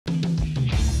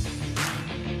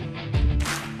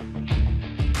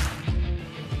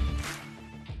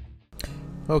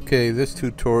Okay, this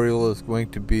tutorial is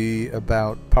going to be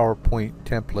about PowerPoint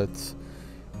templates,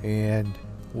 and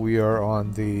we are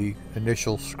on the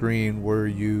initial screen where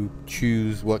you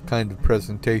choose what kind of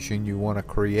presentation you want to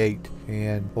create,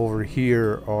 and over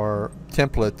here are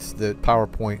templates that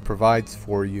PowerPoint provides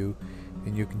for you,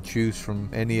 and you can choose from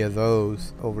any of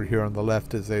those. Over here on the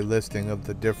left is a listing of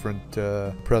the different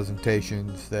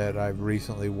presentations that I've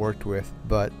recently worked with.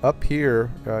 But up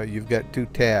here you've got two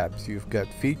tabs. You've got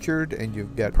featured and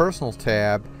you've got personal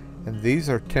tab, and these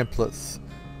are templates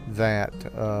that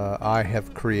I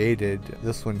have created.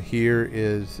 This one here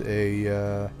is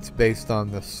it's based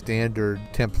on the standard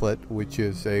template, which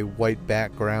is a white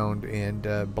background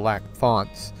and black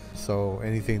fonts. So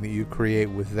anything that you create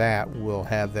with that will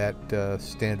have that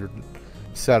standard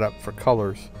setup for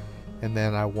colors. And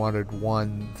then I wanted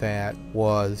one that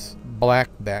was black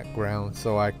background,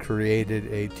 so I created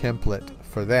a template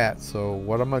for that. So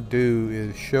what I'm going to do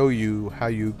is show you how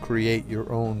you create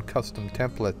your own custom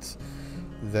templates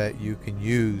that you can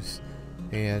use.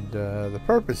 And the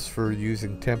purpose for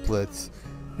using templates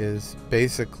is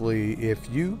basically, if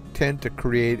you tend to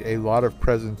create a lot of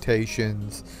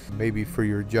presentations maybe for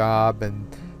your job, and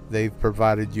they've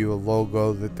provided you a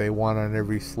logo that they want on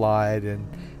every slide, and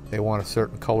they want a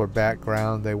certain color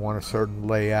background, they want a certain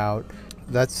layout,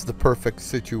 that's the perfect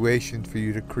situation for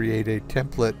you to create a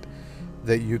template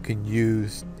that you can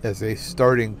use as a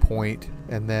starting point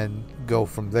and then go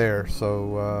from there.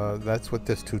 So that's what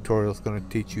this tutorial is going to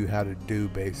teach you how to do,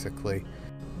 basically.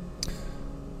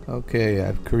 Okay,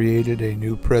 I've created a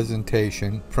new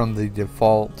presentation from the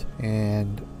default,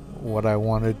 and what I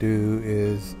want to do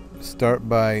is start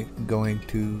by going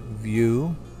to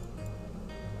View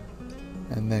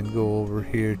and then go over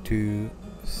here to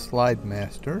Slide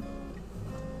Master,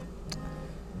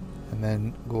 and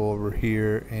then go over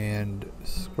here and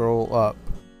scroll up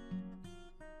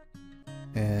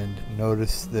and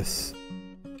notice this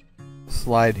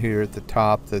slide here at the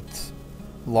top that's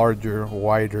larger,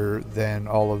 wider than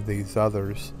all of these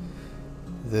others.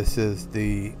 This is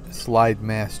the slide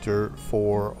master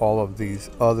for all of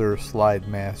these other slide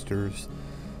masters,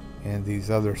 and these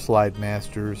other slide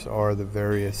masters are the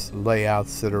various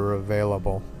layouts that are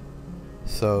available.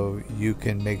 So you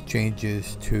can make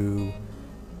changes to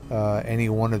any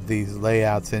one of these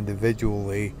layouts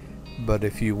individually, but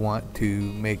if you want to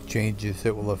make changes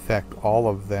that will affect all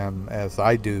of them, as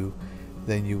I do,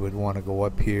 then you would want to go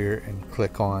up here and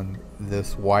click on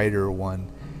this wider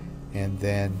one. And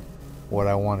then what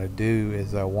I want to do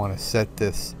is I want to set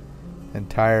this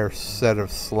entire set of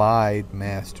slide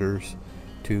masters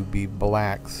to be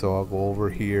black. So I'll go over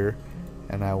here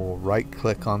and I will right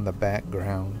click on the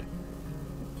background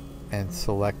and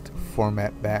select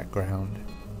Format Background,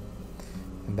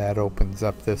 and that opens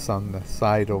up this on the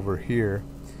side over here.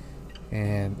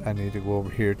 And I need to go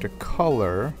over here to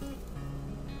Color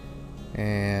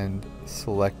and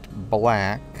select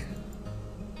black.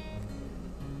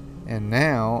 And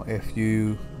now if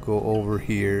you go over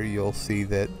here, you'll see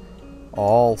that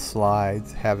all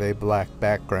slides have a black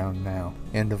background now.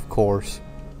 And of course,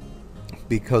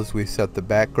 because we set the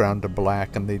background to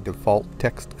black and the default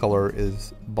text color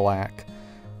is black,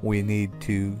 we need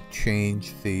to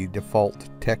change the default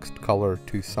text color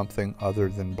to something other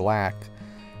than black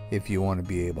if you want to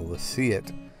be able to see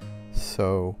it.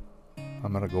 So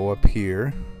I'm going to go up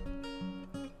here.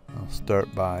 I'll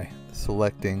start by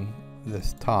selecting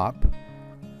this top,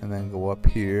 and then go up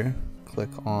here, click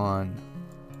on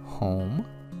Home,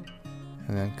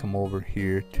 and then come over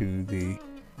here to the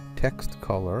text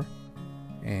color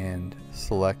and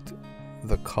select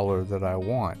the color that I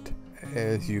want.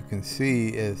 As you can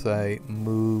see, as I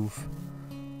move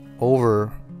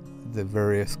over the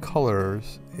various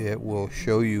colors, it will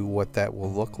show you what that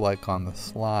will look like on the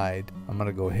slide. I'm going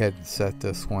to go ahead and set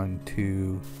this one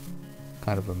to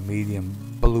kind of a medium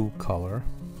blue color,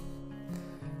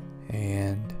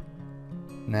 and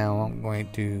now I'm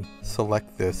going to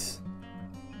select this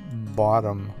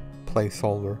bottom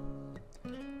placeholder.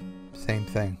 Same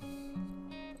thing,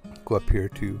 go up here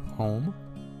to Home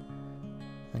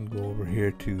and go over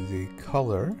here to the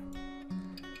color,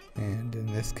 and in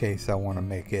this case I want to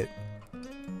make it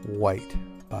white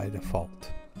by default.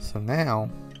 So now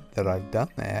that I've done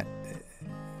that,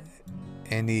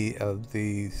 any of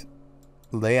these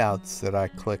layouts that I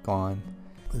click on,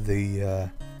 the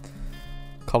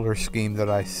color scheme that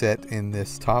I set in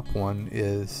this top one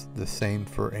is the same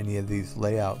for any of these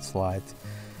layout slides.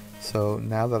 So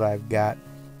now that I've got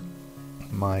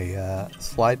my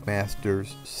slide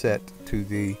masters set to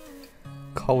the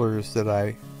colors that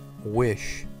I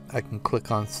wish, I can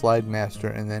click on Slide Master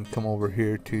and then come over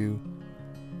here to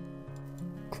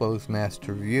Close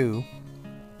Master View,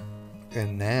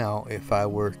 And now if I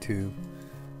were to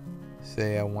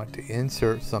say I want to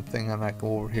insert something and I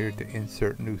go over here to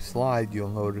insert new slide, you'll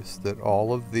notice that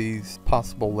all of these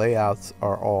possible layouts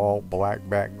are all black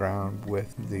background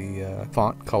with the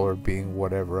font color being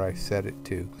whatever I set it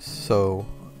to. So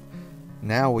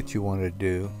now what you want to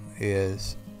do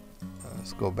is,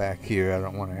 let's go back here. I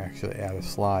don't want to actually add a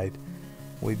slide.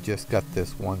 We've just got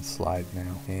this one slide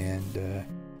now, and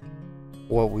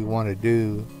what we want to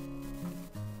do,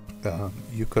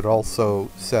 you could also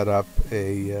set up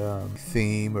a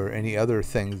theme or any other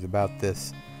things about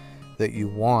this that you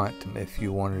want. If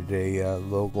you wanted a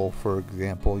logo, for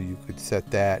example, you could set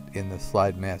that in the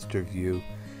slide master view,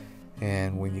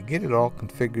 and when you get it all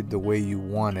configured the way you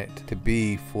want it to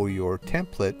be for your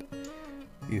template,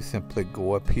 you simply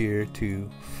go up here to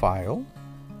File,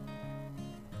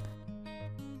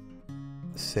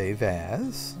 Save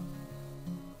As,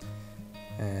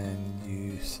 and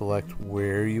you select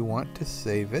where you want to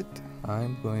save it.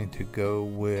 I'm going to go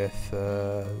with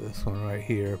this one right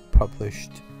here,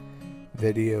 Published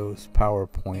Videos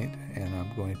PowerPoint, and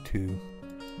I'm going to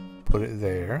put it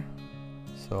there.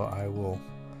 So I will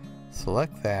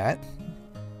select that.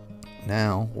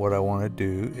 Now what I want to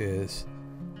do is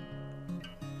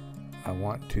I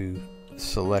want to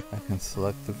select, I can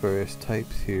select the various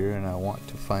types here, and I want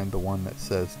to find the one that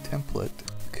says template.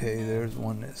 Okay, there's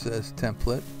one that says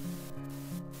template.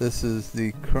 This is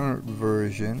the current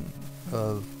version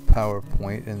of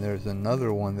PowerPoint, and there's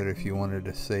another one that if you wanted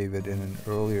to save it in an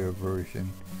earlier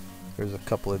version, there's a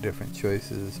couple of different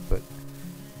choices, but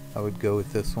I would go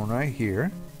with this one right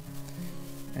here,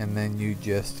 and then you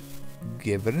just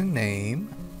give it a name,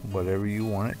 whatever you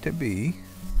want it to be.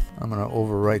 I'm going to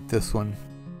overwrite this one.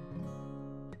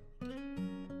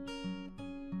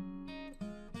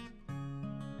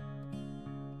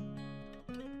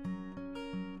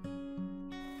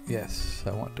 Yes,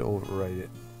 I want to overwrite it.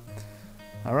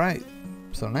 Alright,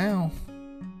 so now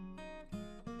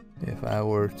if I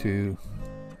were to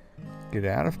get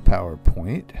out of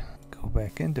PowerPoint, go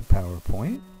back into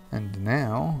PowerPoint, and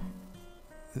now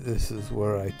this is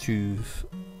where I choose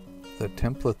the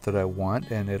template that I want,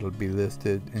 and it'll be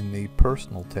listed in the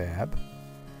Personal tab,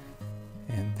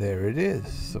 and there it is.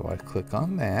 So I click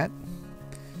on that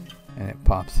and it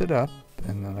pops it up,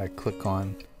 and then I click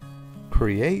on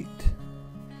Create,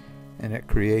 and it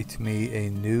creates me a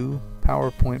new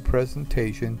PowerPoint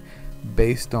presentation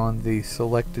based on the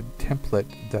selected template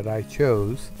that I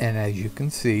chose. And as you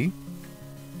can see,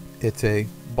 it's a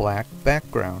black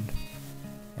background.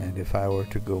 And if I were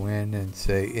to go in and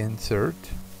say Insert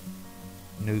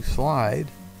New Slide,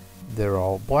 they're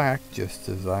all black just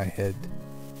as I had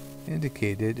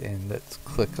indicated. And let's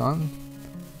click on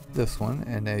this one,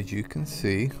 and as you can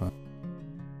see,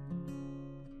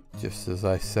 just as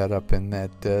I set up in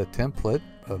that template,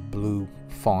 a blue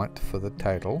font for the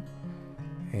title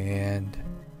and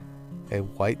a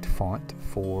white font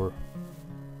for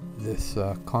this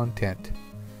content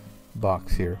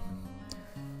box here.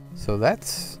 So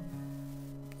it's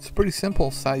pretty simple.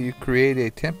 It's how you create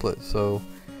a template. So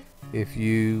if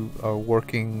you are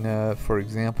working for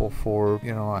example for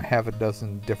a half a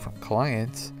dozen different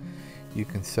clients, you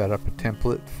can set up a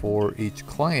template for each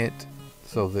client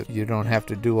so that you don't have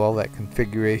to do all that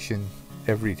configuration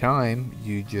every time.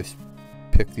 You just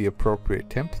pick the appropriate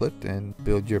template and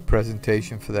build your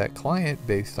presentation for that client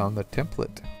based on the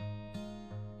template.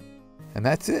 And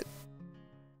that's it.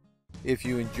 If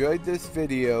you enjoyed this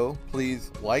video,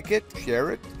 please like it,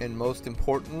 share it, and most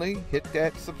importantly, hit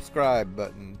that subscribe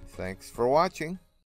button. Thanks for watching.